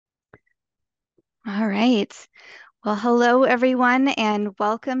All right. Well, hello everyone and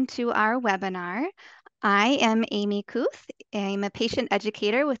welcome to our webinar. I am Amy Kuth. I'm a patient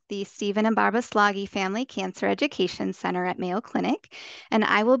educator with the Stephen and Barbara Slaggie Family Cancer Education Center at Mayo Clinic, and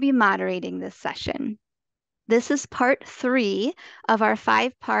I will be moderating this session. This is part 3 of our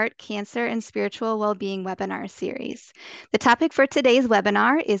 5-part Cancer and Spiritual Wellbeing webinar series. The topic for today's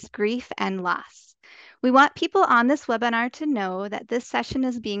webinar is grief and loss. We want people on this webinar to know that this session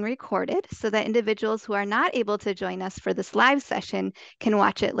is being recorded so that individuals who are not able to join us for this live session can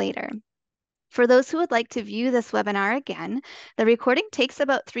watch it later. For those who would like to view this webinar again, the recording takes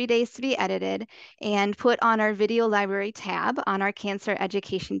about 3 days to be edited and put on our video library tab on our cancer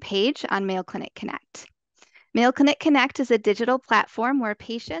education page on Mayo Clinic Connect. Mayo Clinic Connect is a digital platform where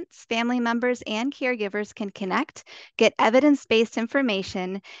patients, family members, and caregivers can connect, get evidence-based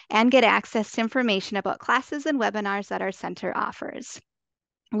information, and get access to information about classes and webinars that our center offers.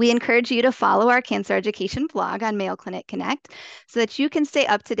 We encourage you to follow our cancer education blog on Mayo Clinic Connect so that you can stay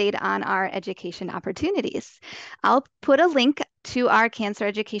up to date on our education opportunities. I'll put a link to our cancer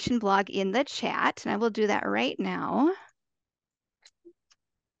education blog in the chat, and I will do that right now.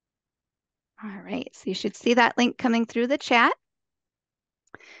 All right, so you should see that link coming through the chat.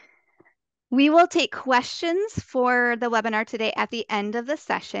 We will take questions for the webinar today at the end of the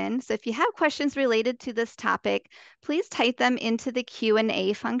session. So if you have questions related to this topic, please type them into the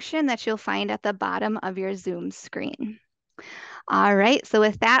Q&A function that you'll find at the bottom of your Zoom screen. All right, so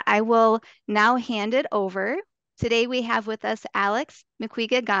with that, I will now hand it over. Today we have with us Alex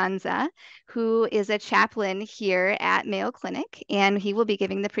Mickouiza Ganga, who is a chaplain here at Mayo Clinic, and he will be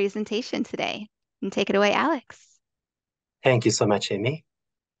giving the presentation today. And take it away, Alex. Thank you so much, Amy.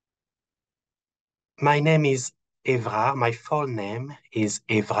 My name is Evrar. My full name is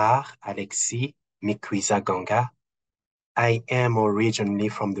Evrar Alexis Mickouiza Ganga. I am originally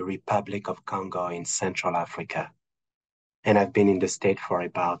from the Republic of Congo in Central Africa, and I've been in the state for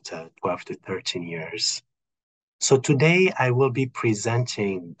about 12 to 13 years. So today I will be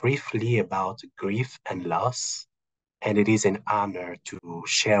presenting briefly about grief and loss, and it is an honor to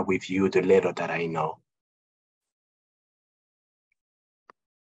share with you the little that I know.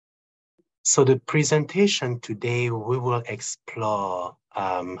 So the presentation today, we will explore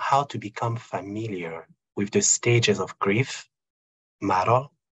how to become familiar with the stages of grief, maror.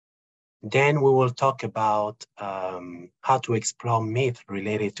 Then we will talk about how to explore myths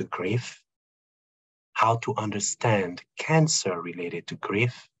related to grief, how to understand cancer related to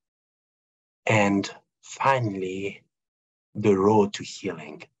grief, and finally, the road to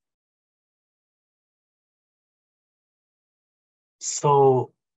healing.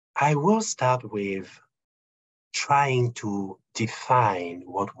 So I will start with trying to define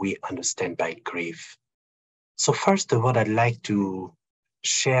what we understand by grief. So first of all, I'd like to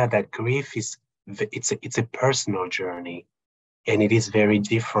share that grief it's a personal journey, and it is very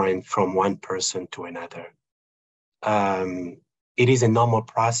different from one person to another. It is a normal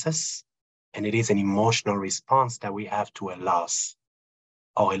process, and it is an emotional response that we have to a loss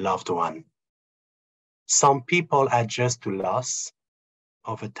or a loved one. Some people adjust to loss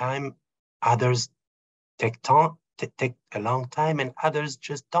over time, others take a long time, and others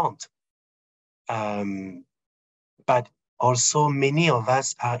just don't. But also many of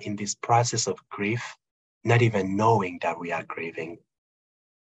us are in this process of grief, not even knowing that we are grieving.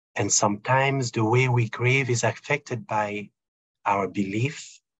 And sometimes the way we grieve is affected by our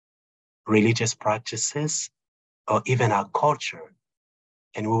belief, religious practices, or even our culture.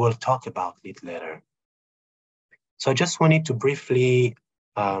 And we will talk about it later. So I just wanted to briefly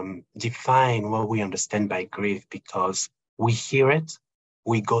define what we understand by grief, because we hear it,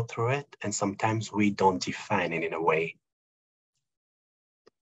 we go through it, and sometimes we don't define it in a way.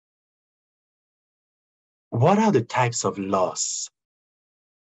 What are the types of loss?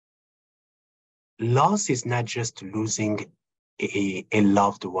 Loss is not just losing a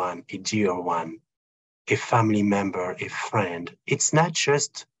loved one, a dear one, a family member, a friend. It's not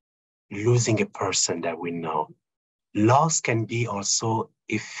just losing a person that we know. Loss can be also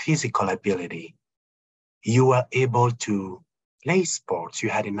a physical ability. You were able to play sports, you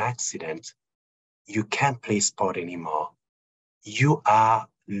had an accident, you can't play sport anymore. You are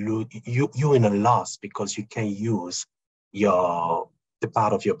you're in a loss because you can't use the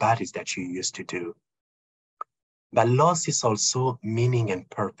part of your bodies that you used to do. But loss is also meaning and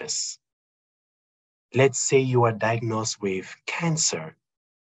purpose. Let's say you are diagnosed with cancer,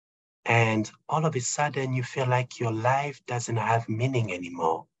 and all of a sudden you feel like your life doesn't have meaning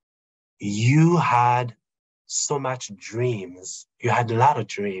anymore. You had so much dreams, you had a lot of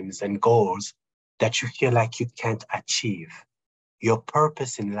dreams and goals that you feel like you can't achieve. Your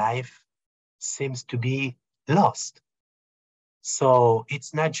purpose in life seems to be lost. So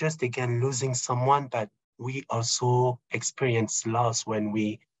it's not just, again, losing someone, but we also experience loss when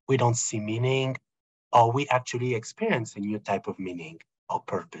we don't see meaning, or we actually experience a new type of meaning or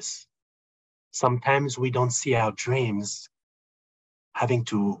purpose. Sometimes we don't see our dreams having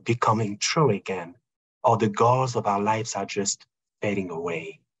to becoming true again, or the goals of our lives are just fading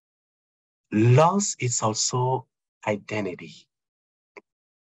away. Loss is also identity.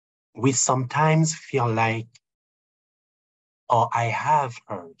 We sometimes feel like, or I have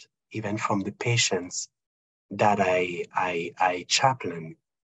heard even from the patients that I chaplain,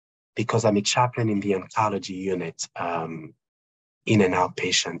 because I'm a chaplain in the oncology unit, in an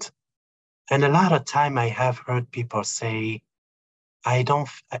outpatient. And a lot of time I have heard people say, I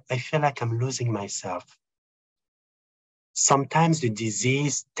feel like I'm losing myself. Sometimes the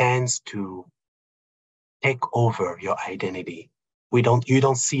disease tends to take over your identity. You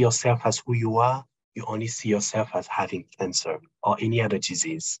don't see yourself as who you are. You only see yourself as having cancer or any other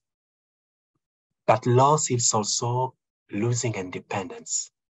disease. But loss is also losing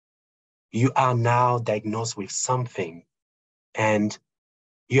independence. You are now diagnosed with something and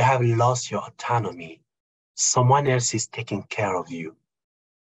you have lost your autonomy. Someone else is taking care of you.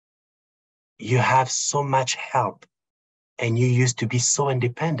 You have so much help and you used to be so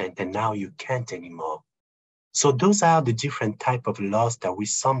independent and now you can't anymore. So those are the different type of loss that we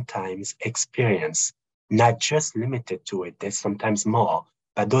sometimes experience, not just limited to it. There's sometimes more,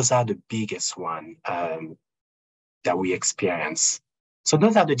 but those are the biggest one that we experience. So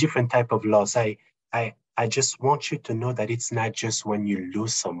those are the different type of loss. I just want you to know that it's not just when you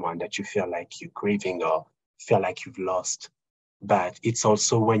lose someone that you feel like you're grieving or feel like you've lost, but it's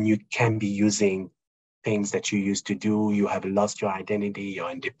also when you can be using things that you used to do. You have lost your identity, your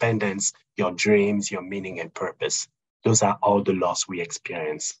independence, your dreams, your meaning and purpose. Those are all the loss we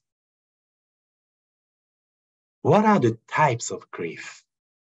experience. What are the types of grief?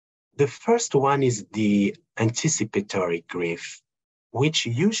 The first one is the anticipatory grief, which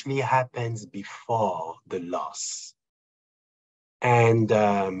usually happens before the loss. And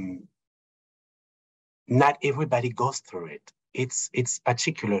not everybody goes through it. It's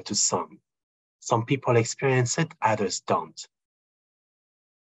particular to some. Some people experience it, others don't.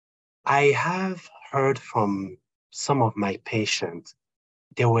 I have heard from some of my patients,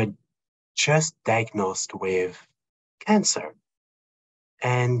 they were just diagnosed with cancer.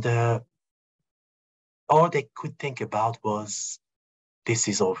 And all they could think about was, this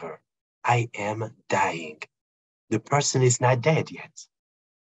is over. I am dying. The person is not dead yet.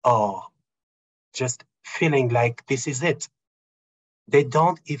 Or just feeling like this is it. They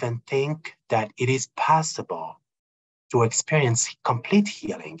don't even think that it is possible to experience complete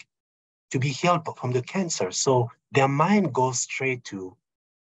healing, to be healed from the cancer. So their mind goes straight to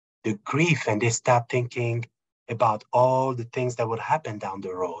the grief and they start thinking about all the things that would happen down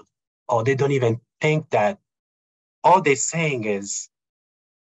the road. Or they don't even think that all they're saying is,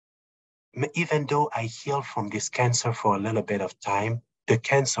 even though I heal from this cancer for a little bit of time, the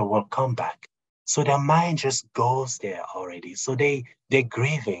cancer will come back. So their mind just goes there already. So they're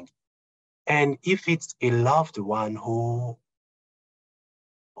grieving. And if it's a loved one who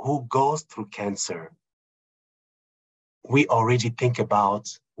goes through cancer, we already think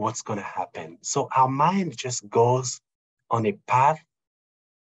about what's going to happen. So our mind just goes on a path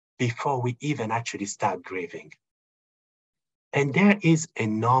before we even actually start grieving. And there is a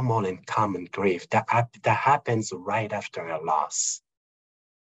normal and common grief that happens right after a loss.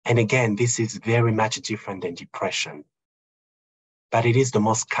 And again, this is very much different than depression, but it is the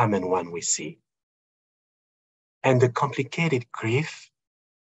most common one we see. And the complicated grief,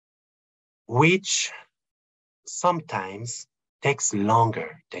 which sometimes takes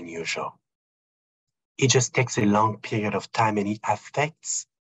longer than usual. It just takes a long period of time and it affects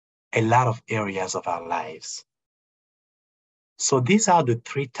a lot of areas of our lives. So these are the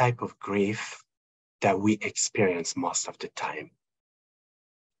three types of grief that we experience most of the time.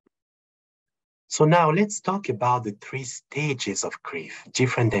 So now let's talk about the three stages of grief,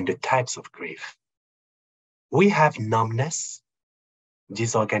 different than the types of grief. We have numbness,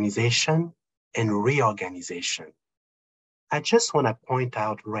 disorganization, and reorganization. I just want to point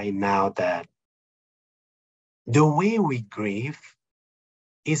out right now that the way we grieve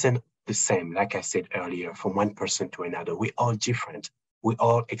isn't the same, like I said earlier, from one person to another. We're all different. We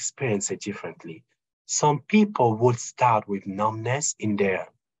all experience it differently. Some people would start with numbness in their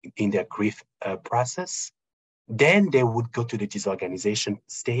grief process. Then they would go to the disorganization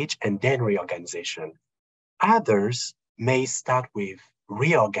stage and then reorganization. Others may start with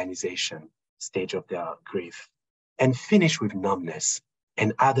reorganization stage of their grief and finish with numbness.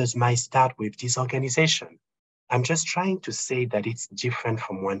 and others might start with disorganization. I'm just trying to say that it's different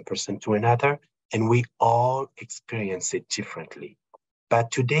from one person to another, and we all experience it differently.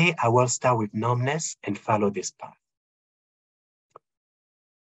 But today I will start with numbness and follow this path.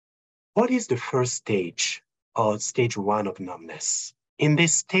 What is the first stage, or stage 1 of numbness? In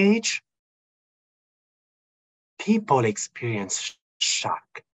this stage, people experience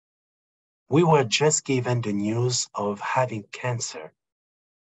shock. We were just given the news of having cancer,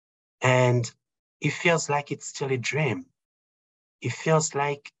 and it feels like it's still a dream. It feels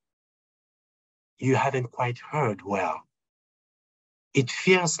like you haven't quite heard well. It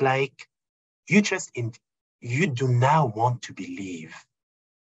feels like you you do not want to believe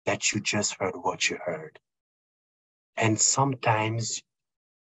that you just heard what you heard. And sometimes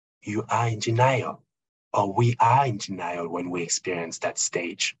you are in denial, or we are in denial when we experience that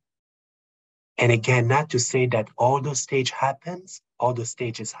stage. And again, not to say that all those stages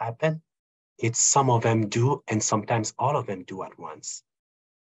happen. It's some of them do, and sometimes all of them do at once.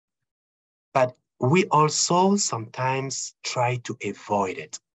 But we also sometimes try to avoid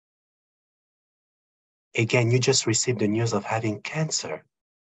it. Again, you just received the news of having cancer.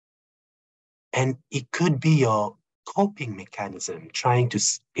 And it could be your coping mechanism, trying to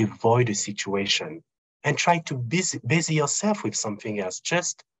avoid the situation and try to busy yourself with something else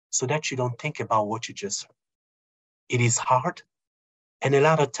just so that you don't think about what you just heard. It is hard. And a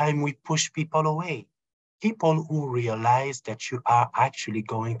lot of time we push people away. People who realize that you are actually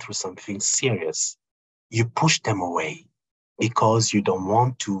going through something serious, you push them away because you don't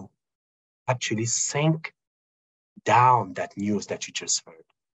want to actually sink down that news that you just heard.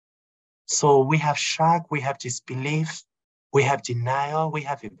 So we have shock, we have disbelief, we have denial, we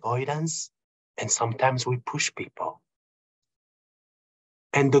have avoidance, and sometimes we push people.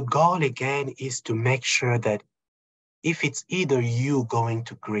 And the goal again is to make sure that if it's either you going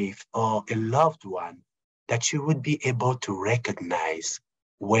to grieve or a loved one, that you would be able to recognize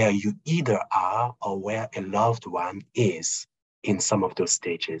where you either are or where a loved one is in some of those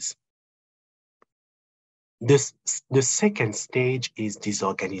stages. The second stage is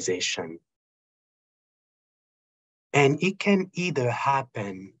disorganization. And it can either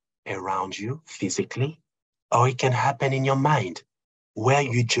happen around you physically, or it can happen in your mind where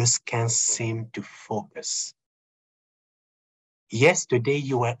you just can't seem to focus. Yesterday,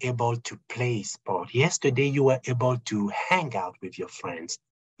 you were able to play sport. Yesterday, you were able to hang out with your friends.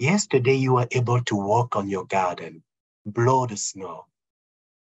 Yesterday, you were able to walk on your garden, blow the snow.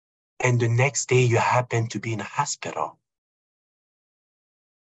 And the next day, you happen to be in a hospital.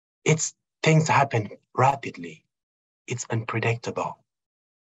 Things happen rapidly. It's unpredictable.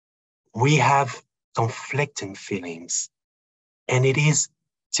 We have conflicting feelings, and it is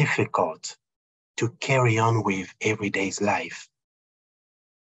difficult to carry on with everyday's life.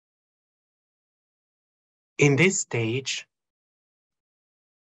 In this stage,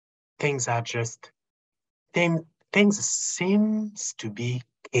 things seems to be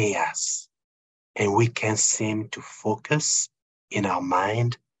chaos, and we can't seem to focus in our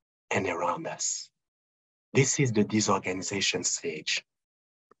mind and around us. This is the disorganization stage.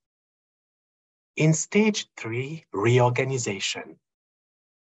 In stage 3, reorganization.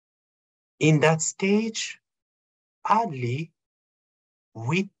 In that stage, oddly,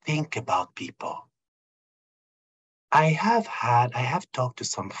 we think about people. I have talked to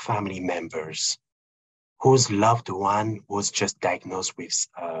some family members whose loved one was just diagnosed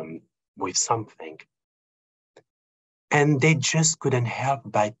with something. And they just couldn't help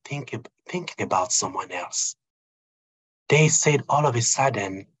but thinking about someone else. They said all of a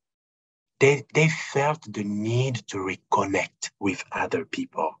sudden, they felt the need to reconnect with other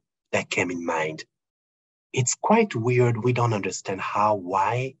people that came in mind. It's quite weird. We don't understand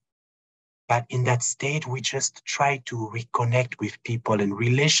why, but in that state, we just try to reconnect with people, and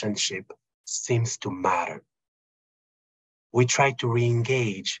relationship seems to matter. We try to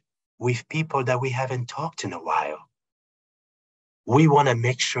re-engage with people that we haven't talked in a while. We want to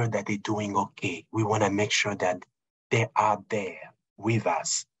make sure that they're doing okay. We want to make sure that they are there with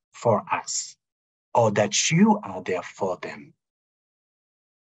us, for us, or that you are there for them.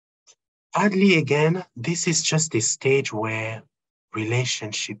 Oddly, again, this is just a stage where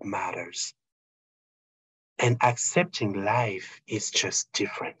relationship matters. And accepting life is just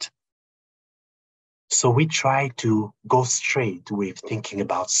different. So we try to go straight with thinking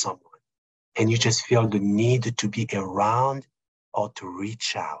about someone, and you just feel the need to be around or to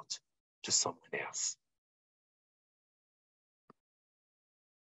reach out to someone else.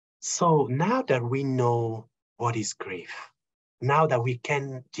 So now that we know what is grief, now that we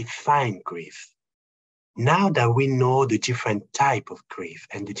can define grief, Now that we know the different type of grief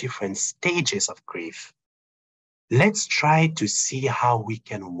and the different stages of grief, let's try to see how we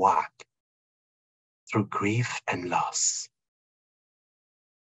can walk through grief and loss.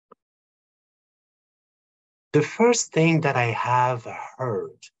 The first thing that I have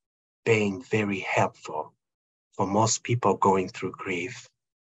heard being very helpful for most people going through grief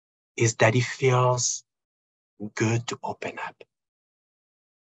is that it feels good to open up.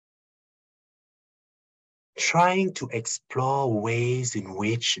 Trying to explore ways in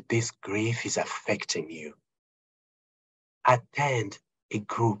which this grief is affecting you. Attend a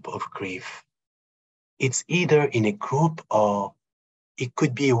group of grief. It's either in a group or it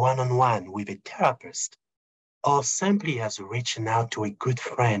could be one-on-one with a therapist, or simply as reaching out to a good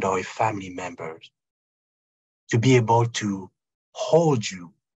friend or a family member to be able to hold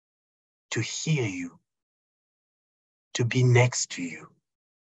you, to hear you, to be next to you.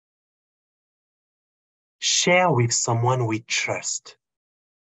 Share with someone we trust.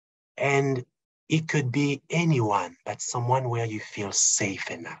 And it could be anyone, but someone where you feel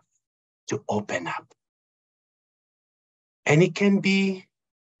safe enough to open up. And it can be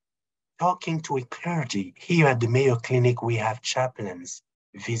talking to a clergy. Here at the Mayo Clinic, we have chaplains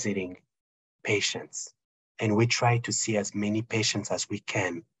visiting patients, and we try to see as many patients as we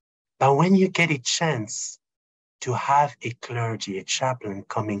can. But when you get a chance to have a clergy, a chaplain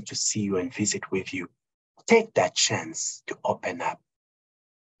coming to see you and visit with you, take that chance to open up.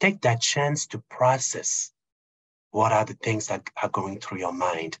 Take that chance to process what are the things that are going through your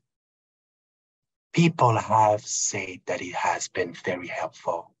mind. People have said that it has been very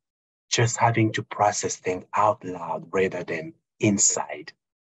helpful, just having to process things out loud rather than inside.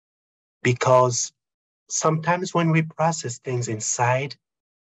 Because sometimes when we process things inside,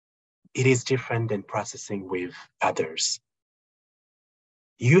 it is different than processing with others.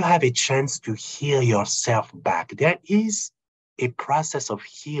 You have a chance to heal yourself back. There is a process of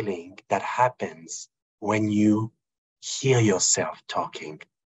healing that happens when you hear yourself talking,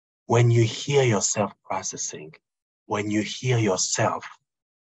 when you hear yourself processing, when you hear yourself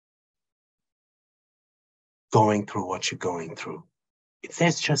going through what you're going through.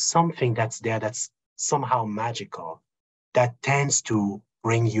 There's just something that's there that's somehow magical that tends to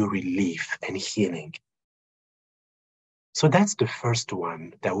bring you relief and healing. So that's the first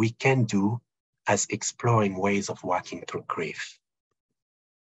one that we can do as exploring ways of walking through grief.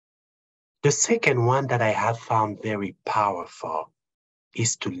 The second one that I have found very powerful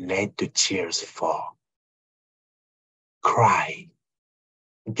is to let the tears fall. Cry.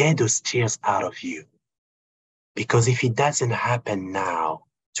 Get those tears out of you. Because if it doesn't happen now,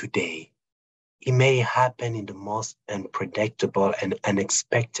 today, it may happen in the most unpredictable and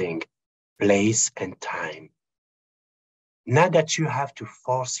unexpected place and time. Not that you have to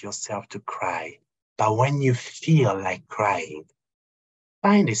force yourself to cry, but when you feel like crying,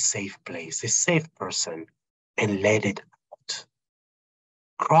 find a safe place, a safe person, and let it out.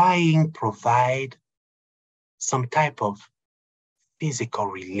 Crying provides some type of physical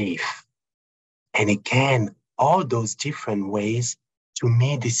relief. And again, all those different ways, to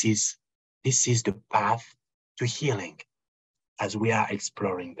me, this is the path to healing as we are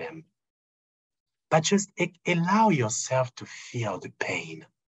exploring them. But just allow yourself to feel the pain.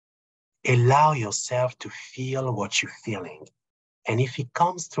 Allow yourself to feel what you're feeling. And if it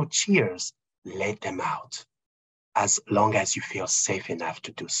comes through tears, let them out as long as you feel safe enough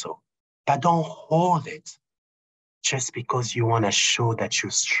to do so. But don't hold it just because you want to show that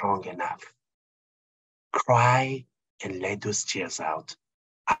you're strong enough. Cry and let those tears out.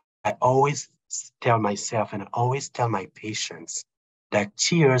 I always tell myself and I always tell my patients that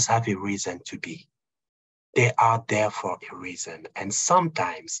tears have a reason to be. They are there for a reason. And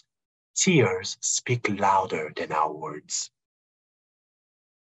sometimes tears speak louder than our words.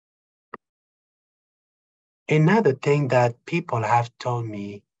 Another thing that people have told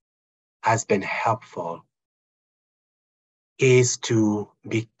me has been helpful is to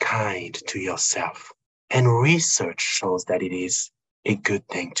be kind to yourself. And research shows that it is a good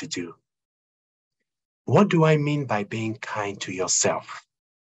thing to do. What do I mean by being kind to yourself?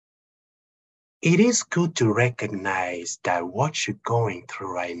 It is good to recognize that what you're going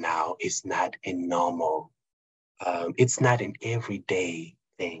through right now is not a normal, it's not an everyday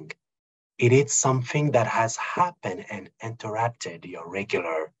thing. It is something that has happened and interrupted your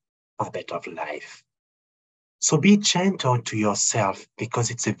regular habit of life. So be gentle to yourself because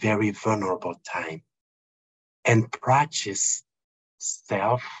it's a very vulnerable time, and practice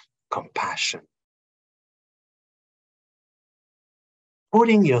self-compassion.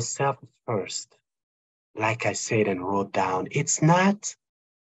 Putting yourself first, like I said and wrote down, it's not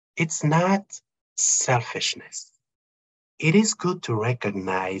selfishness. It is good to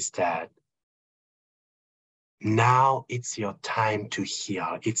recognize that now it's your time to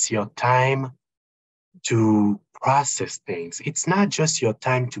heal. It's your time to process things. It's not just your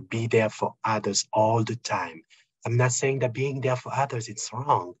time to be there for others all the time. I'm not saying that being there for others is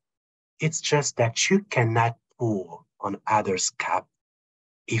wrong. It's just that you cannot pour on others' cup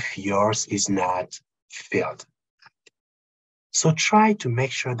if yours is not filled. So try to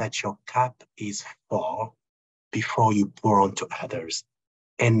make sure that your cup is full before you pour onto others.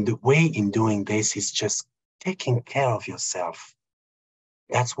 And the way in doing this is just taking care of yourself.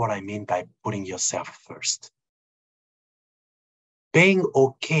 That's what I mean by putting yourself first. Being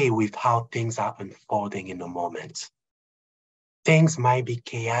okay with how things are unfolding in the moment. Things might be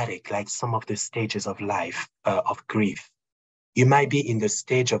chaotic, like some of the stages of life, of grief. You might be in the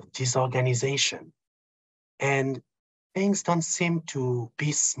stage of disorganization, and things don't seem to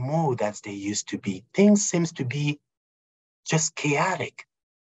be smooth as they used to be. Things seem to be just chaotic.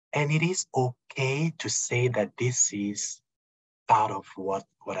 And it is okay to say that this is part of what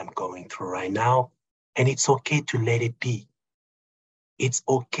I'm going through right now. And it's okay to let it be. It's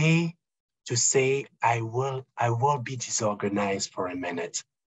okay to say, I will be disorganized for a minute.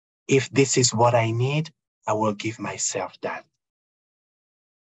 If this is what I need, I will give myself that.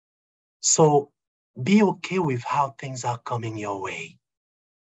 So be okay with how things are coming your way.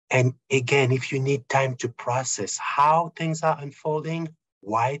 And again, if you need time to process how things are unfolding,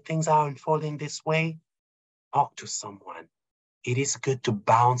 why things are unfolding this way, talk to someone. It is good to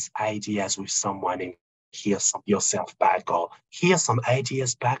bounce ideas with someone and hear yourself back or hear some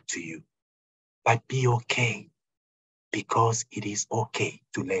ideas back to you. But be okay, because it is okay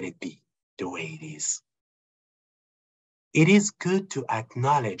to let it be the way it is. It is good to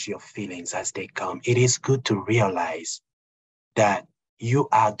acknowledge your feelings as they come. It is good to realize that you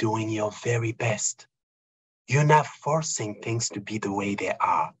are doing your very best. You're not forcing things to be the way they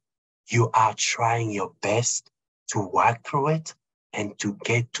are. You are trying your best to work through it and to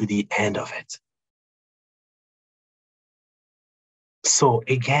get to the end of it. So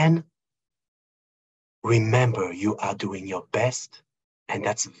again, remember you are doing your best, and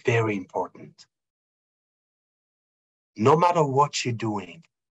that's very important. No matter what you're doing,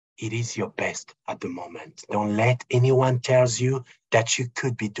 it is your best at the moment. Don't let anyone tell you that you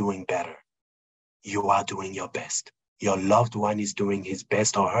could be doing better. You are doing your best. Your loved one is doing his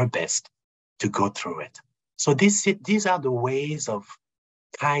best or her best to go through it. So these are the ways of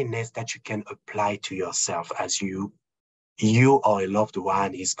kindness that you can apply to yourself as you or a loved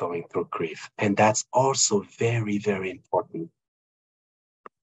one is going through grief. And that's also very, very important.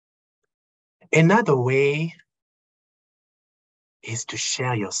 Another way is to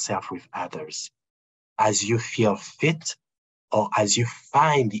share yourself with others as you feel fit or as you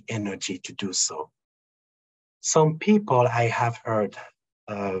find the energy to do so. Some people I have heard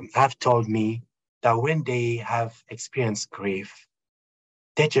have told me that when they have experienced grief,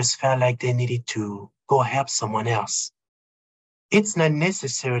 they just felt like they needed to go help someone else. It's not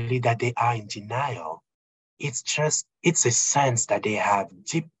necessarily that they are in denial. It's a sense that they have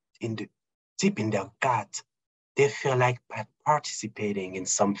deep in their gut. They feel like participating in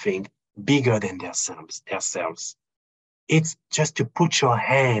something bigger than themselves. It's just to put your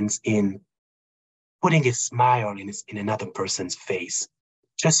hands in putting a smile in another person's face.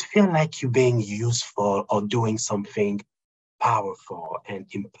 Just feel like you're being useful or doing something powerful and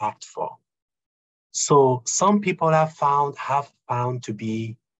impactful. So some people have found to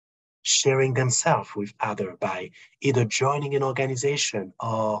be sharing themselves with others by either joining an organization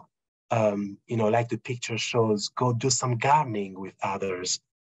or, like the picture shows, go do some gardening with others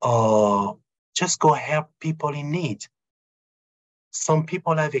or just go help people in need. Some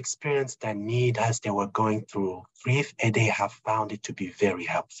people have experienced that need as they were going through grief, and they have found it to be very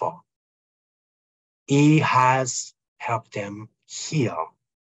helpful. He has helped them heal.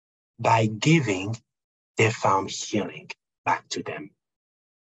 By giving, they found healing back to them.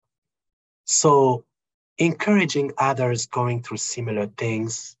 So encouraging others going through similar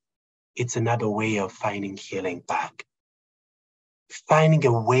things, it's another way of finding healing back. Finding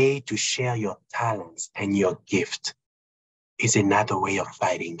a way to share your talents and your gift is another way of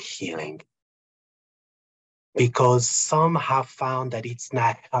finding healing. Because some have found that it's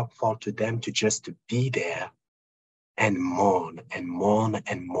not helpful to them to just be there and mourn and mourn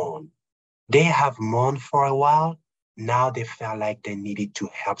and mourn. They have mourned for a while. Now they felt like they needed to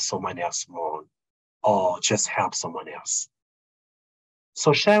help someone else mourn or just help someone else.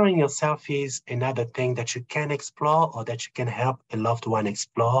 So sharing yourself is another thing that you can explore or that you can help a loved one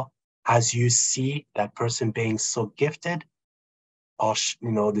explore as you see that person being so gifted or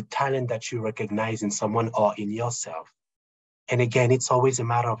the talent that you recognize in someone or in yourself. And again, it's always a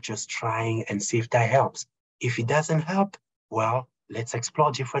matter of just trying and see if that helps. If it doesn't help, well, let's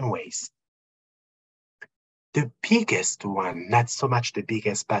explore different ways. The biggest one, not so much the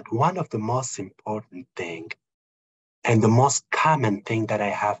biggest, but one of the most important thing and the most common thing that I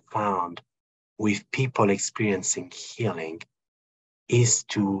have found with people experiencing healing is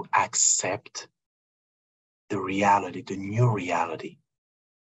to accept the reality, the new reality.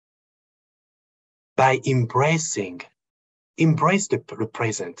 By embrace the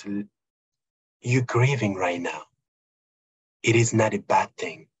present. You're grieving right now. It is not a bad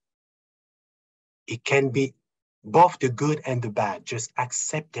thing. It can be both the good and the bad. Just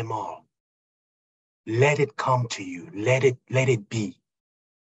accept them all. Let it come to you. Let it be.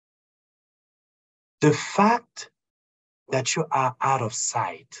 The fact that you are out of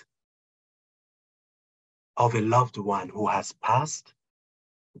sight of a loved one who has passed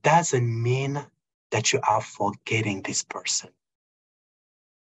doesn't mean that you are forgetting this person.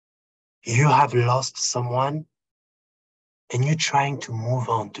 You have lost someone and you're trying to move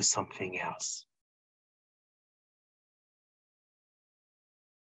on to something else.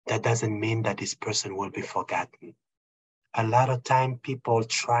 That doesn't mean that this person will be forgotten. A lot of time people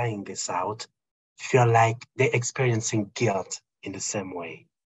trying this out feel like they're experiencing guilt in the same way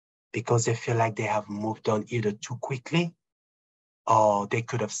because they feel like they have moved on either too quickly or they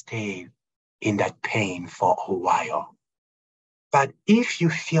could have stayed in that pain for a while. But if you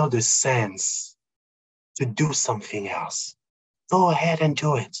feel the sense to do something else, go ahead and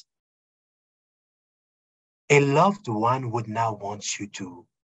do it. A loved one would not want you to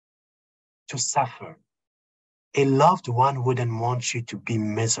suffer. A loved one wouldn't want you to be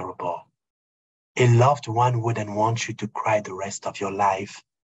miserable. A loved one wouldn't want you to cry the rest of your life.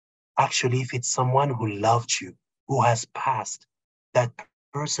 Actually, if it's someone who loved you, who has passed, that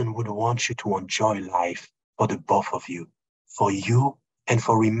person would want you to enjoy life for the both of you, for you and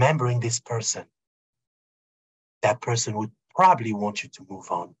for remembering this person. That person would probably want you to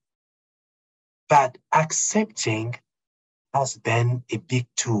move on. But accepting has been a big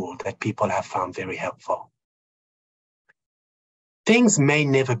tool that people have found very helpful. Things may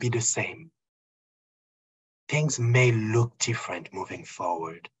never be the same. Things may look different moving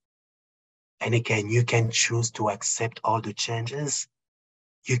forward. And again, you can choose to accept all the changes.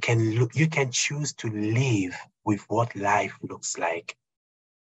 You can choose to live with what life looks like.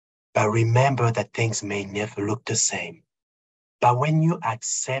 But remember that things may never look the same. But when you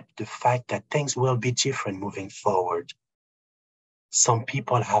accept the fact that things will be different moving forward, some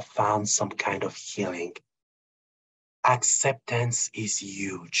people have found some kind of healing. Acceptance is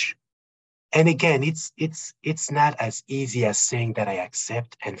huge. And again, it's not as easy as saying that I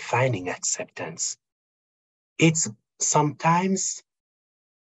accept and finding acceptance. It's sometimes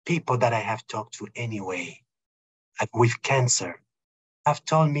people that I have talked to anyway, with cancer, have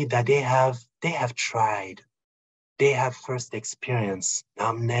told me that they have tried. They have first experienced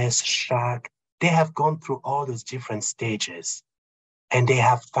numbness, shock. They have gone through all those different stages. And they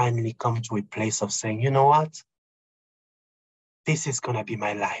have finally come to a place of saying, you know what? This is going to be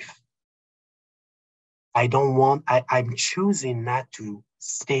my life. I'm choosing not to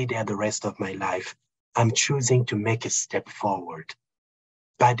stay there the rest of my life. I'm choosing to make a step forward.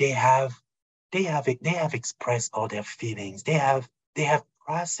 But they have expressed all their feelings. They have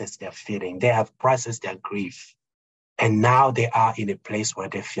processed their feeling. They have processed their grief. And now they are in a place where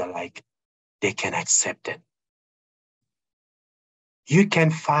they feel like they can accept it. You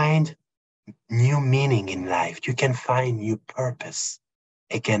can find new meaning in life. You can find new purpose,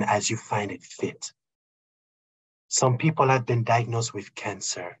 again, as you find it fit. Some people have been diagnosed with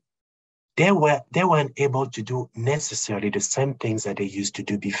cancer. They weren't able to do necessarily the same things that they used to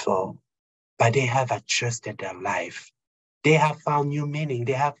do before, but they have adjusted their life. They have found new meaning.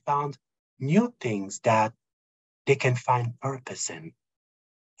 They have found new things that they can find purpose in.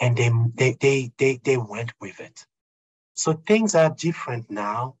 And they went with it. So things are different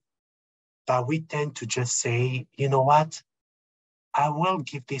now, but we tend to just say, you know what? I will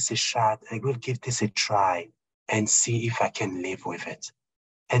give this a shot. I will give this a try and see if I can live with it.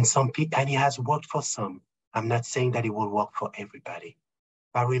 And some people, and it has worked for some. I'm not saying that it will work for everybody.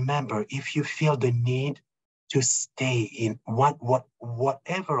 But remember, if you feel the need to stay in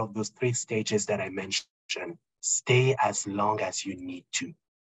whatever of those three stages that I mentioned, stay as long as you need to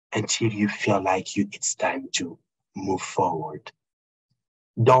until you feel like it's time to move forward.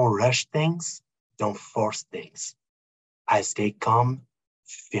 Don't rush things. Don't force things. As they come,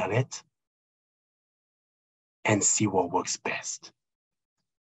 feel it and see what works best.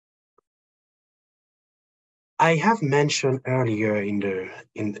 I have mentioned earlier in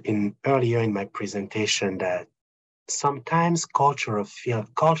my presentation that sometimes cultural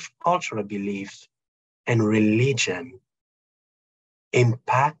belief and religion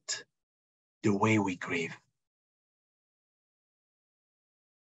impact the way we grieve.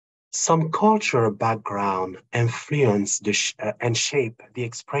 Some cultural background influence and shape the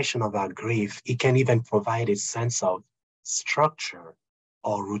expression of our grief. It can even provide a sense of structure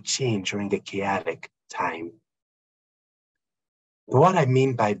or routine during the chaotic time. What I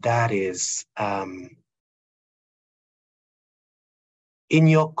mean by that is, in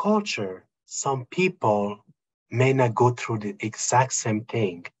your culture, some people may not go through the exact same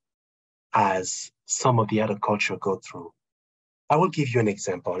thing as some of the other culture go through. I will give you an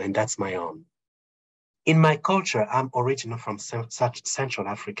example, and that's my own. In my culture, I'm original from Central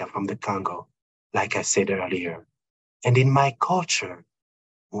Africa, from the Congo, like I said earlier. And in my culture,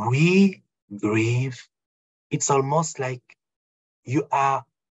 we grieve. It's almost like you are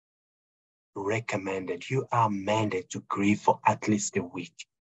recommended, you are mandated to grieve for at least a week.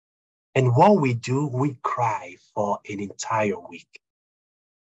 And what we do, we cry for an entire week.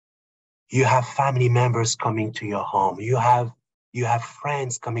 You have family members coming to your home. You have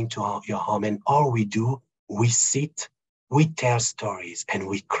friends coming to your home, and all we do, we sit, we tell stories, and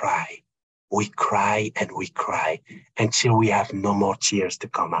we cry. We cry and we cry until we have no more tears to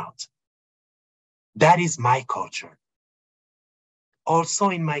come out. That is my culture. Also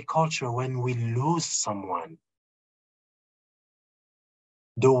in my culture, when we lose someone,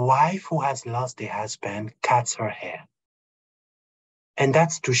 the wife who has lost the husband cuts her hair. And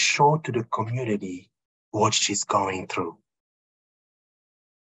that's to show to the community what she's going through.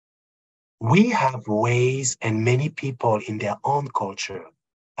 We have ways, and many people in their own culture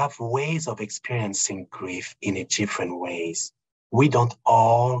have ways of experiencing grief in a different ways. We don't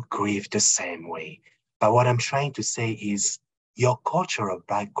all grieve the same way. But what I'm trying to say is your cultural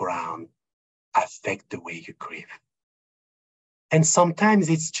background affects the way you grieve. And sometimes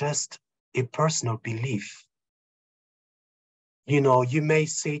it's just a personal belief. You know, you may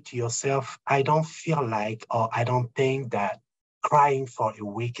say to yourself, I don't feel like, or I don't think that crying for a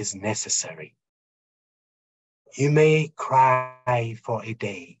week is necessary. You may cry for a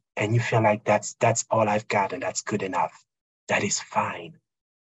day and you feel like that's all I've got and that's good enough. That is fine.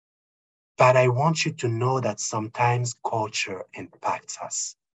 But I want you to know that sometimes culture impacts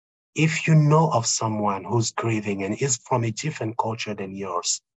us. If you know of someone who's grieving and is from a different culture than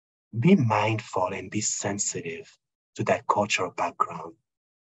yours, be mindful and be sensitive to that cultural background.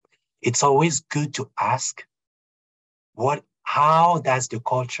 It's always good to ask, how does the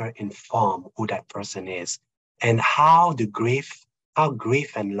culture inform who that person is, and how grief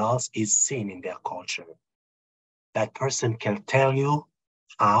and loss is seen in their culture. That person can tell you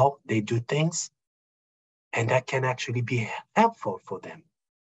how they do things, and that can actually be helpful for them.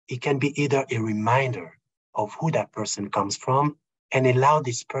 It can be either a reminder of who that person comes from and allow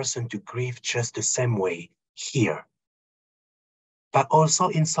this person to grieve just the same way here. But also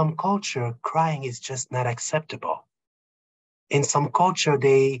in some culture, crying is just not acceptable. In some culture,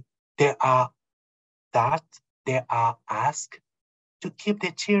 they are asked to keep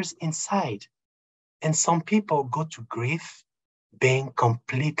their tears inside. And some people go to grief being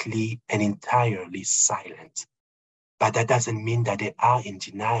completely and entirely silent. But that doesn't mean that they are in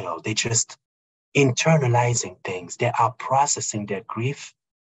denial. They just internalizing things. They are processing their grief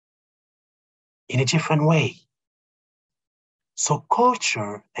in a different way. So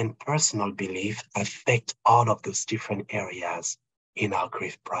culture and personal belief affect all of those different areas in our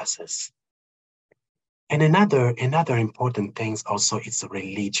grief process. And another important thing also is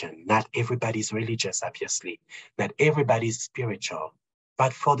religion. Not everybody's religious, obviously. Not everybody's spiritual.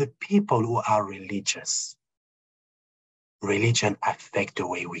 But for the people who are religious, religion affects the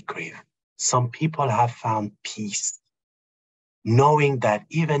way we grieve. Some people have found peace, knowing that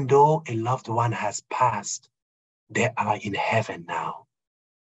even though a loved one has passed, they are in heaven now.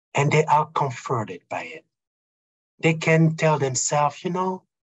 And they are comforted by it. They can tell themselves,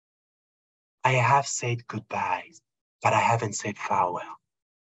 I have said goodbyes, but I haven't said farewell.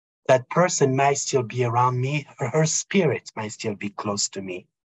 That person might still be around me, or her spirit might still be close to me.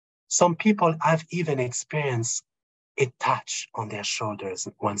 Some people have even experienced a touch on their shoulders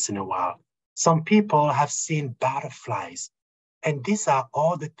once in a while. Some people have seen butterflies. And these are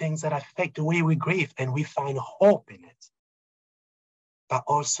all the things that affect the way we grieve, and we find hope in it. But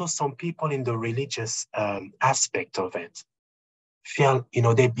also some people in the religious aspect of it feel,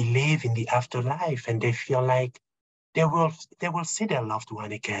 they believe in the afterlife, and they feel like they will see their loved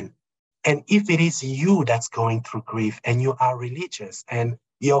one again. And if it is you that's going through grief and you are religious and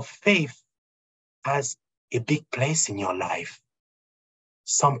your faith has a big place in your life.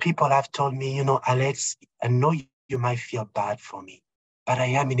 Some people have told me, Alex, I know you might feel bad for me, but I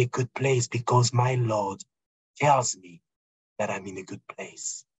am in a good place because my Lord tells me that I'm in a good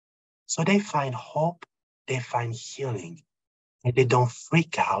place. So they find hope, they find healing, and they don't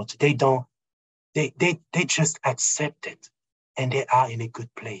freak out. They just accept it. And they are in a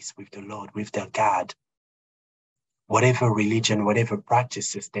good place with the Lord, with their God, whatever religion, whatever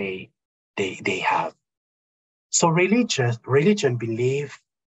practices they have. So religion belief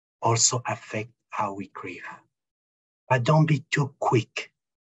also affect how we grieve. But don't be too quick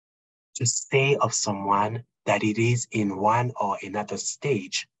to say of someone that it is in one or another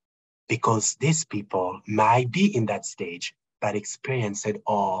stage, because these people might be in that stage, but experience it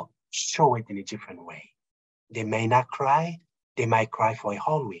or show it in a different way. They may not cry. They might cry for a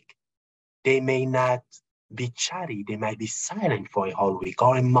whole week. They may not be chatty. They might be silent for a whole week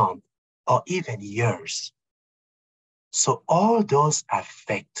or a month or even years. So all those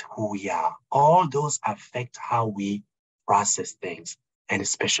affect who we are. All those affect how we process things, and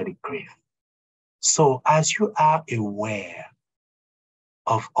especially grief. So as you are aware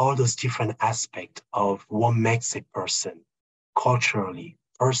of all those different aspects of what makes a person culturally,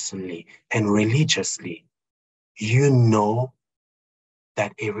 personally, and religiously, you know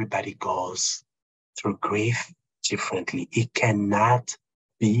that everybody goes through grief differently. It cannot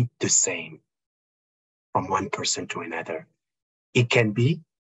be the same from one person to another. It can be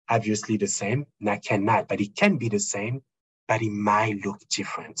obviously the same, not cannot, but it can be the same, but it might look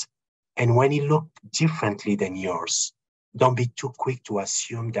different. And when it looks differently than yours, don't be too quick to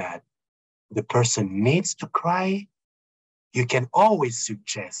assume that the person needs to cry. You can always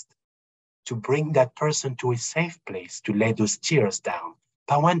suggest to bring that person to a safe place to let those tears down.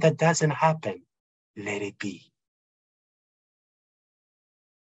 But when that doesn't happen, let it be.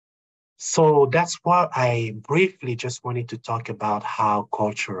 So that's what I briefly just wanted to talk about, how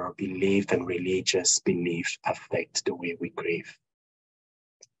cultural belief and religious belief affect the way we grieve.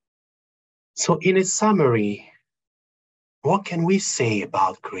 So in a summary, what can we say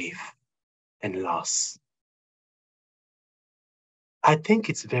about grief and loss? I think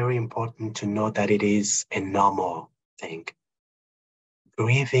it's very important to know that it is a normal thing.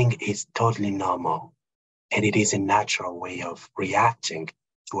 Grieving is totally normal, and it is a natural way of reacting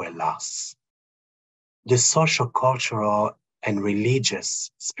to a loss. The social, cultural, and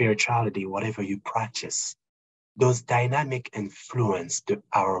religious spirituality, whatever you practice, those dynamic influence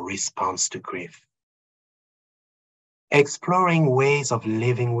our response to grief. Exploring ways of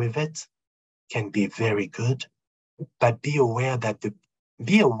living with it can be very good, but be aware of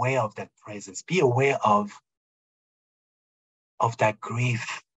that presence, be aware of that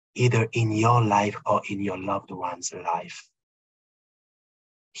grief, either in your life or in your loved one's life.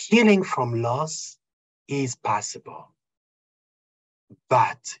 Healing from loss is possible,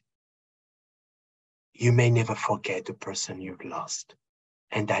 but you may never forget the person you've lost,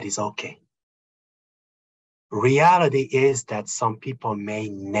 and that is okay. Reality is that some people may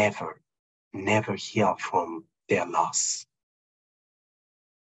never heal from their loss.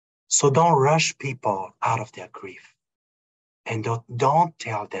 So don't rush people out of their grief, and don't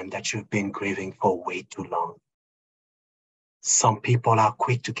tell them that you've been grieving for way too long. Some people are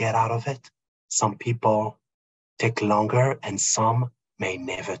quick to get out of it. Some people take longer, and some may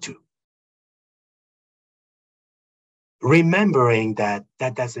never do. Remembering that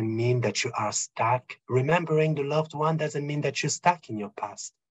doesn't mean that you are stuck. Remembering the loved one doesn't mean that you're stuck in your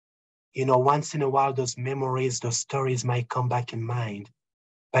past. Once in a while, those memories, those stories might come back in mind.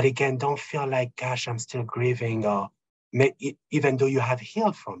 But again, don't feel like, gosh, I'm still grieving, or even though you have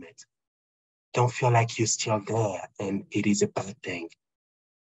healed from it, don't feel like you're still there and it is a bad thing.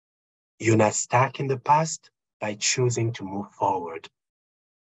 You're not stuck in the past by choosing to move forward.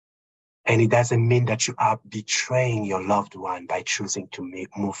 And it doesn't mean that you are betraying your loved one by choosing to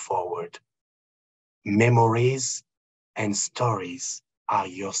move forward. Memories and stories are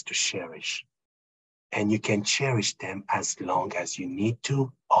yours to cherish. And you can cherish them as long as you need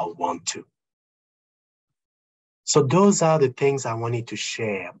to or want to. So those are the things I wanted to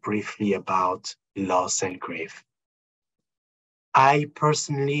share briefly about loss and grief. I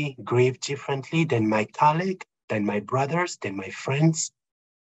personally grieve differently than my colleague, than my brothers, than my friends.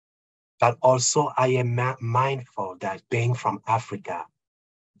 But also I am mindful that being from Africa,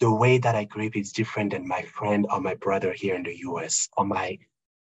 the way that I grieve is different than my friend or my brother here in the US, or my,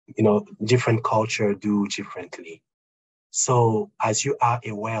 different culture do differently. So as you are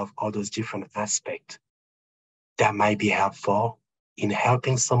aware of all those different aspects, that might be helpful in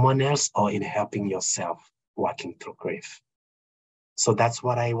helping someone else or in helping yourself walking through grief. So that's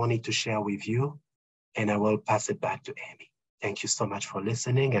what I wanted to share with you. and I will pass it back to Amy. Thank you so much for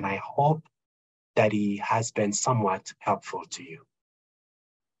listening, and I hope that it has been somewhat helpful to you.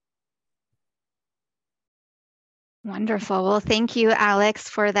 Wonderful. Well, thank you, Alex,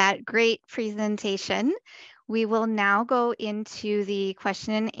 for that great presentation. We will now go into the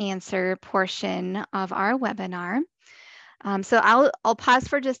question and answer portion of our webinar. So I'll pause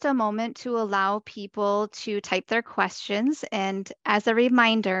for just a moment to allow people to type their questions. And as a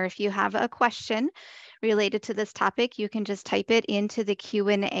reminder, if you have a question related to this topic, you can just type it into the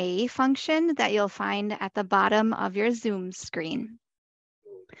Q&A function that you'll find at the bottom of your Zoom screen.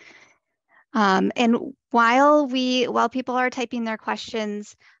 And while people are typing their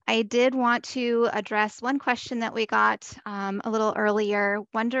questions, I did want to address one question that we got a little earlier,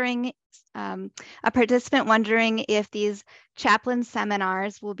 a participant wondering if these chaplain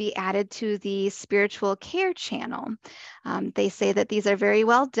seminars will be added to the spiritual care channel. They say that these are very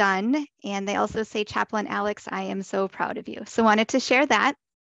well done, and they also say, Chaplain Alex, I am so proud of you. So wanted to share that.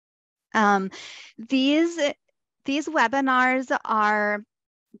 These webinars are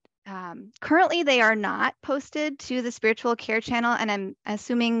currently, they are not posted to the spiritual care channel, and I'm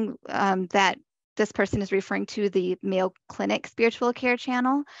assuming that this person is referring to the Mayo Clinic spiritual care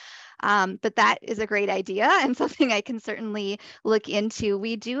channel. But that is a great idea and something I can certainly look into.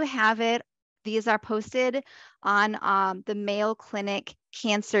 We do have it. These are posted on the Mayo Clinic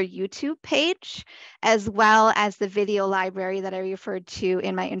Cancer YouTube page, as well as the video library that I referred to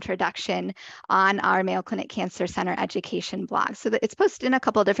in my introduction on our Mayo Clinic Cancer Center education blog. So it's posted in a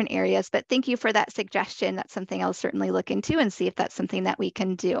couple of different areas, but thank you for that suggestion. That's something I'll certainly look into and see if that's something that we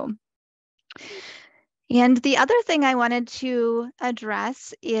can do. And the other thing I wanted to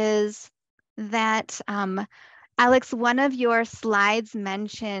address is that Alex, one of your slides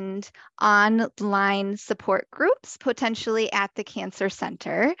mentioned online support groups potentially at the Cancer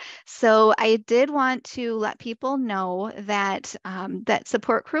Center. So I did want to let people know that that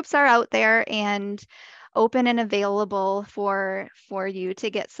support groups are out there and open and available for you to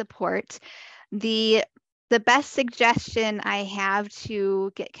get support. The best suggestion I have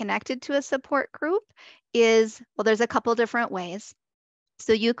to get connected to a support group is, well, there's a couple different ways.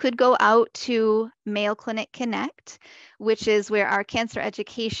 So you could go out to Mayo Clinic Connect, which is where our cancer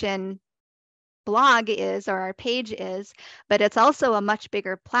education blog is, or our page is, but it's also a much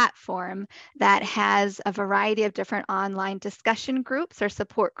bigger platform that has a variety of different online discussion groups or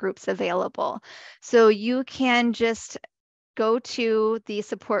support groups available. So you can just go to the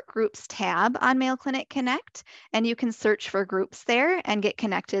support groups tab on Mayo Clinic Connect, and you can search for groups there and get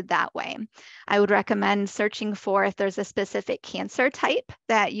connected that way. I would recommend searching for if there's a specific cancer type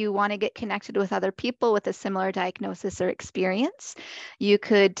that you want to get connected with other people with a similar diagnosis or experience. You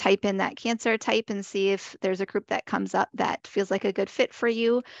could type in that cancer type and see if there's a group that comes up that feels like a good fit for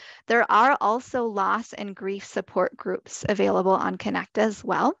you. There are also loss and grief support groups available on Connect as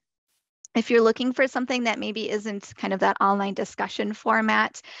well. If you're looking for something that maybe isn't kind of that online discussion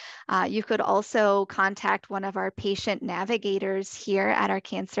format, you could also contact one of our patient navigators here at our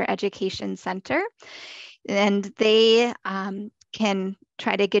Cancer Education Center, and they can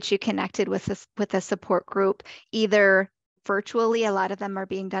try to get you connected with a support group, either virtually. A lot of them are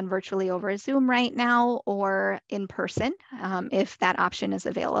being done virtually over Zoom right now, or in person, if that option is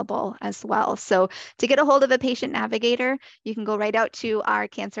available as well. So to get a hold of a patient navigator, you can go right out to our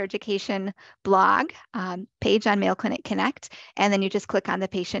cancer education blog page on Mayo Clinic Connect, and then you just click on the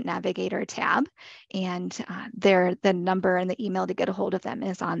patient navigator tab, and the number and the email to get a hold of them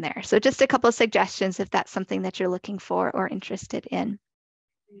is on there. So just a couple of suggestions if that's something that you're looking for or interested in.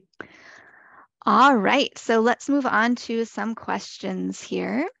 All right, so let's move on to some questions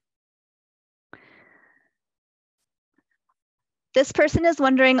here. This person is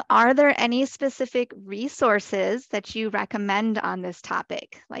wondering, are there any specific resources that you recommend on this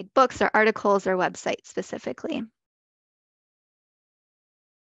topic, like books or articles or websites specifically?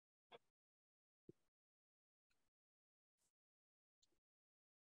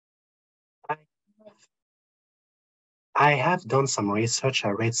 I have done some research. I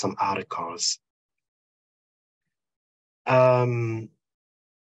read some articles.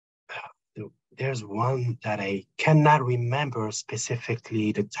 There's one that I cannot remember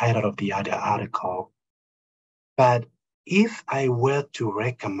specifically the title of the other article. But if I were to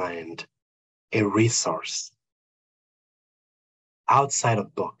recommend a resource outside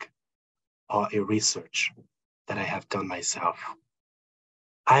of book or a research that I have done myself,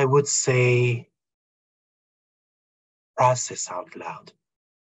 I would say process out loud.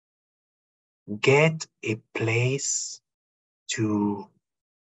 Get a place to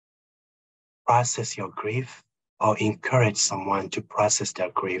process your grief or encourage someone to process their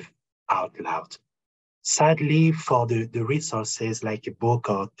grief out loud. Sadly, for the resources like a book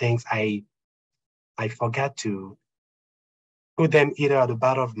or things, I forgot to put them either at the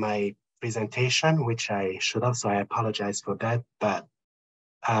bottom of my presentation, which I should have, so I apologize for that. But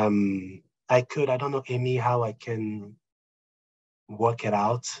I don't know, Amy, how I can work it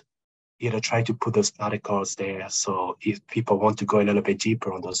out, either try to put those articles there. So if people want to go a little bit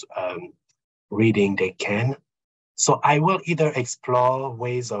deeper on those reading, they can. So I will either explore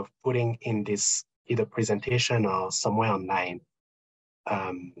ways of putting in this either presentation or somewhere online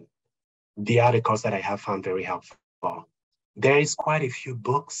um, the articles that I have found very helpful. There is quite a few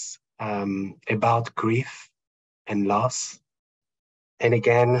books about grief and loss. And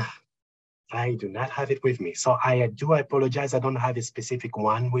again, I do not have it with me. So I do apologize. I don't have a specific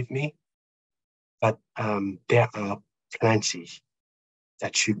one with me, but there are plenty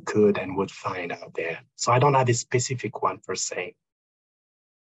that you could and would find out there. So I don't have a specific one per se.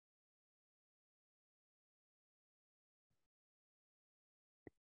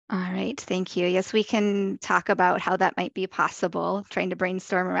 All right, thank you. Yes, we can talk about how that might be possible. Trying to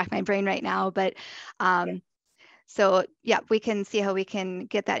brainstorm and rack my brain right now, but so yeah, we can see how we can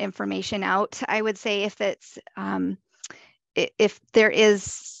get that information out. I would say if there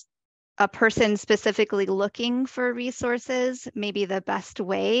is a person specifically looking for resources, maybe the best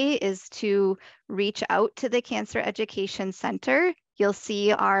way is to reach out to the Cancer Education Center. You'll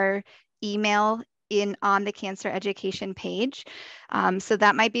see our email on the Cancer Education page. So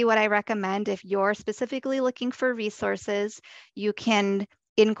that might be what I recommend. If you're specifically looking for resources, you can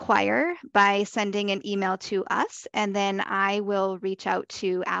inquire by sending an email to us, and then I will reach out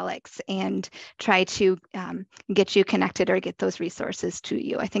to Alex and try to get you connected or get those resources to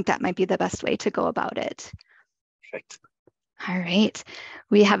you. I think that might be the best way to go about it. Perfect. All right.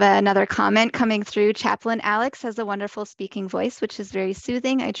 We have another comment coming through. Chaplain Alex has a wonderful speaking voice, which is very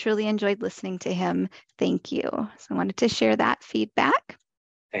soothing. I truly enjoyed listening to him. Thank you. So I wanted to share that feedback.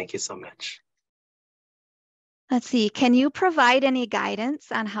 Thank you so much. Let's see, can you provide any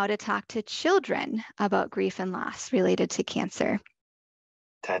guidance on how to talk to children about grief and loss related to cancer?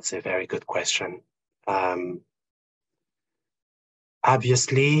 That's a very good question.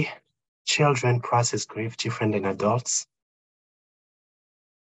 Obviously, children process grief different than adults.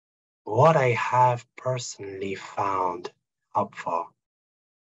 What I have personally found helpful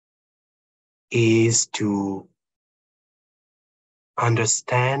is to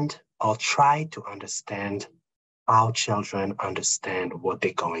understand or try to understand how children understand what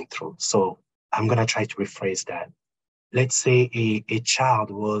they're going through. So I'm going to try to rephrase that. Let's say a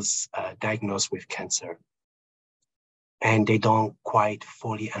child was diagnosed with cancer and they don't quite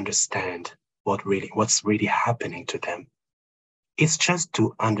fully understand what's really happening to them. It's just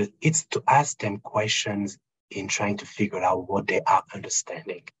it's to ask them questions in trying to figure out what they are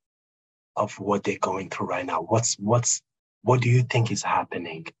understanding of what they're going through right now. What do you think is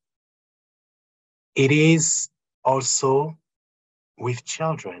happening? It is also with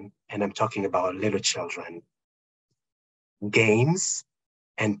children, and I'm talking about little children, games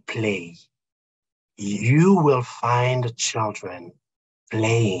and play. You will find children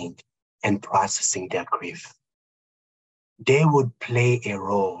playing and processing their grief. They would play a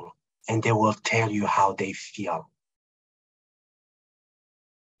role and they will tell you how they feel.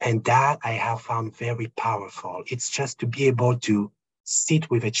 And that I have found very powerful. It's just to be able to sit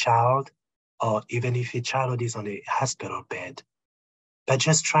with a child, or even if a child is on a hospital bed, but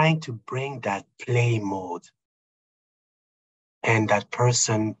just trying to bring that play mode. And that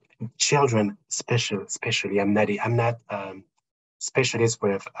person, children, especially, I'm not specialist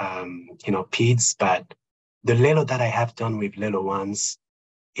with peds, but the little that I have done with little ones,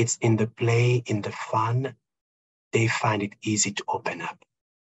 it's in the play, in the fun, they find it easy to open up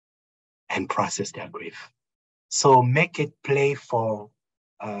and process their grief. So make it a playful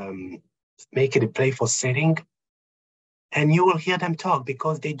setting, and you will hear them talk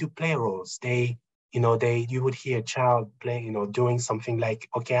because they do play roles. You would hear a child play, doing something like,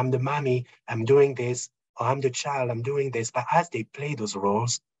 okay, I'm the mommy, I'm doing this, or I'm the child, I'm doing this. But as they play those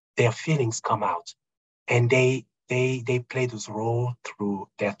roles, their feelings come out, and they play those roles through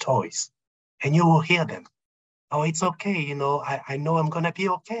their toys, and you will hear them. Oh, it's okay, I know I'm gonna be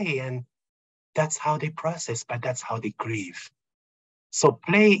okay, and that's how they process, but that's how they grieve. So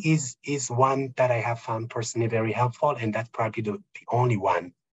play is one that I have found personally very helpful, and that's probably the only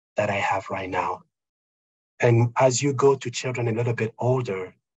one that I have right now. And as you go to children a little bit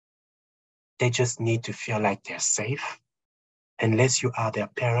older, they just need to feel like they're safe. Unless you are their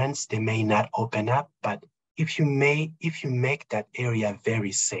parents, they may not open up. But if you make that area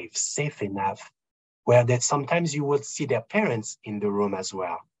very safe enough, where that sometimes you will see their parents in the room as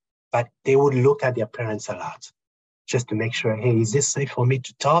well. but they would look at their parents a lot just to make sure, hey, is this safe for me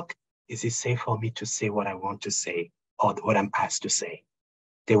to talk? Is it safe for me to say what I want to say or what I'm asked to say?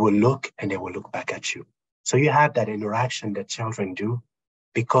 They will look and they will look back at you. So you have that interaction that children do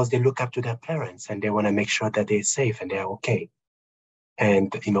because they look up to their parents and they want to make sure that they're safe and they're okay.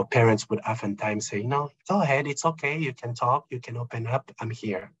 And, parents would oftentimes say, go ahead, it's okay. You can talk, you can open up, I'm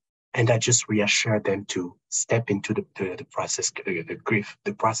here. And that just reassured them to step into the process,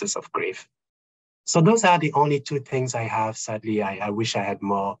 the process of grief. So those are the only two things I have. Sadly, I wish I had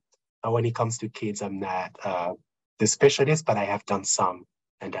more. When it comes to kids, I'm not the specialist, but I have done some,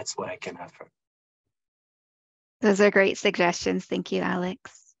 and that's what I can offer. Those are great suggestions. Thank you,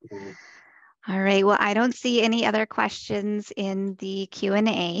 Alex. Mm-hmm. All right, well, I don't see any other questions in the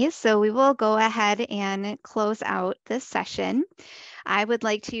Q&A, so we will go ahead and close out this session. I would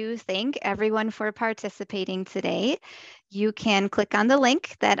like to thank everyone for participating today. You can click on the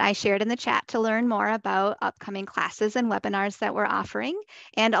link that I shared in the chat to learn more about upcoming classes and webinars that we're offering,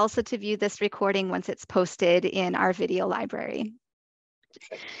 and also to view this recording once it's posted in our video library.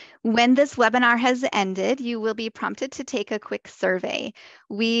 When this webinar has ended, you will be prompted to take a quick survey.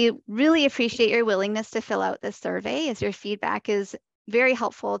 We really appreciate your willingness to fill out this survey, as your feedback is very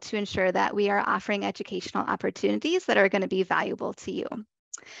helpful to ensure that we are offering educational opportunities that are going to be valuable to you.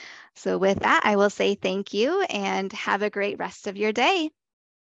 So with that, I will say thank you and have a great rest of your day.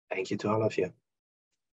 Thank you to all of you.